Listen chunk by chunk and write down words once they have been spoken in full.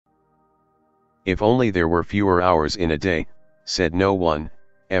If only there were fewer hours in a day, said no one,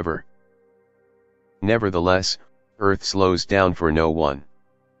 ever. Nevertheless, Earth slows down for no one.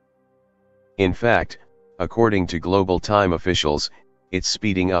 In fact, according to global time officials, it's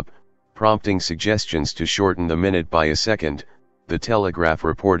speeding up, prompting suggestions to shorten the minute by a second, the Telegraph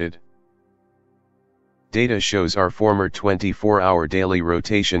reported. Data shows our former 24-hour daily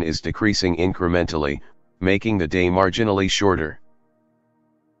rotation is decreasing incrementally, making the day marginally shorter.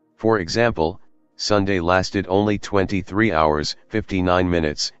 For example, Sunday lasted only 23 hours, 59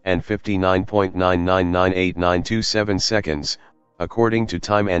 minutes, and 59.9998927 seconds, according to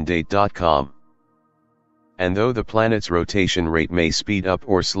timeanddate.com. And though the planet's rotation rate may speed up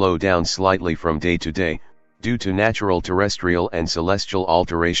or slow down slightly from day to day, due to natural terrestrial and celestial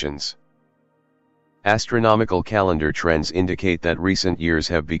alterations, astronomical calendar trends indicate that recent years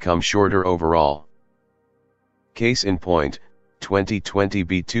have become shorter overall. Case in point, 2020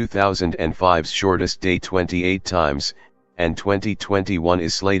 beat 2005's shortest day 28 times, and 2021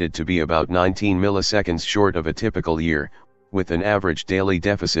 is slated to be about 19 milliseconds short of a typical year, with an average daily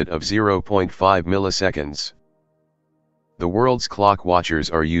deficit of 0.5 milliseconds. The world's clock watchers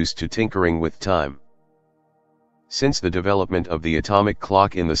are used to tinkering with time. Since the development of the atomic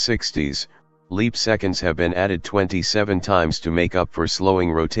clock in the 60s, leap seconds have been added 27 times to make up for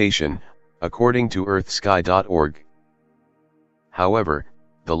slowing rotation, according to earthsky.org. However,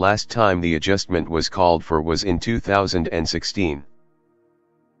 the last time the adjustment was called for was in 2016.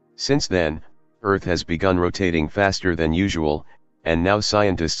 Since then, Earth has begun rotating faster than usual, and now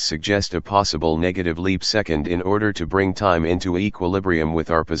scientists suggest a possible negative leap second in order to bring time into equilibrium with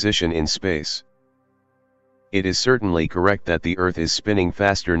our position in space. It is certainly correct that the Earth is spinning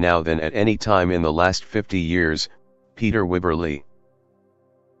faster now than at any time in the last 50 years, Peter Wibberley,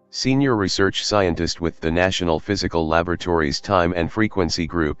 senior research scientist with the National Physical Laboratory's Time and Frequency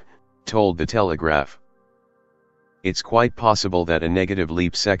Group, told the Telegraph. It's quite possible that a negative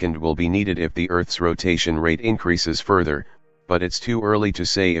leap second will be needed if the Earth's rotation rate increases further, but it's too early to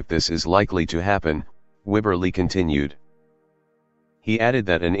say if this is likely to happen, Wibberley continued. He added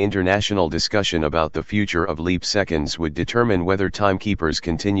that an international discussion about the future of leap seconds would determine whether timekeepers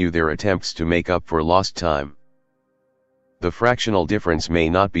continue their attempts to make up for lost time. The fractional difference may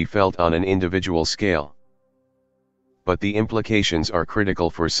not be felt on an individual scale, but the implications are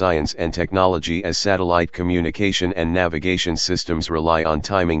critical for science and technology, as satellite communication and navigation systems rely on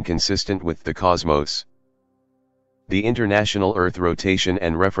timing consistent with the cosmos. The International Earth Rotation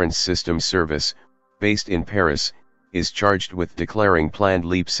and Reference Systems Service, based in Paris, is charged with declaring planned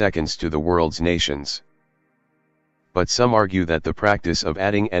leap seconds to the world's nations. But some argue that the practice of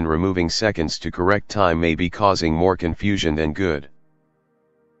adding and removing seconds to correct time may be causing more confusion than good.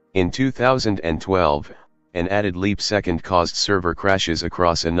 In 2012, an added leap second caused server crashes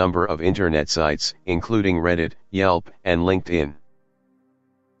across a number of internet sites, including Reddit, Yelp, and LinkedIn,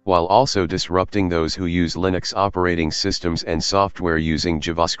 while also disrupting those who use Linux operating systems and software using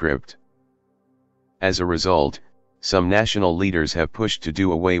JavaScript. As a result, some national leaders have pushed to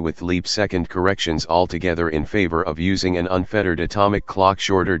do away with leap second corrections altogether in favor of using an unfettered atomic clock,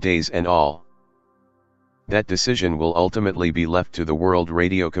 shorter days and all. That decision will ultimately be left to the World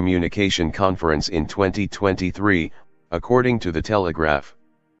Radio Communication Conference in 2023, according to the Telegraph.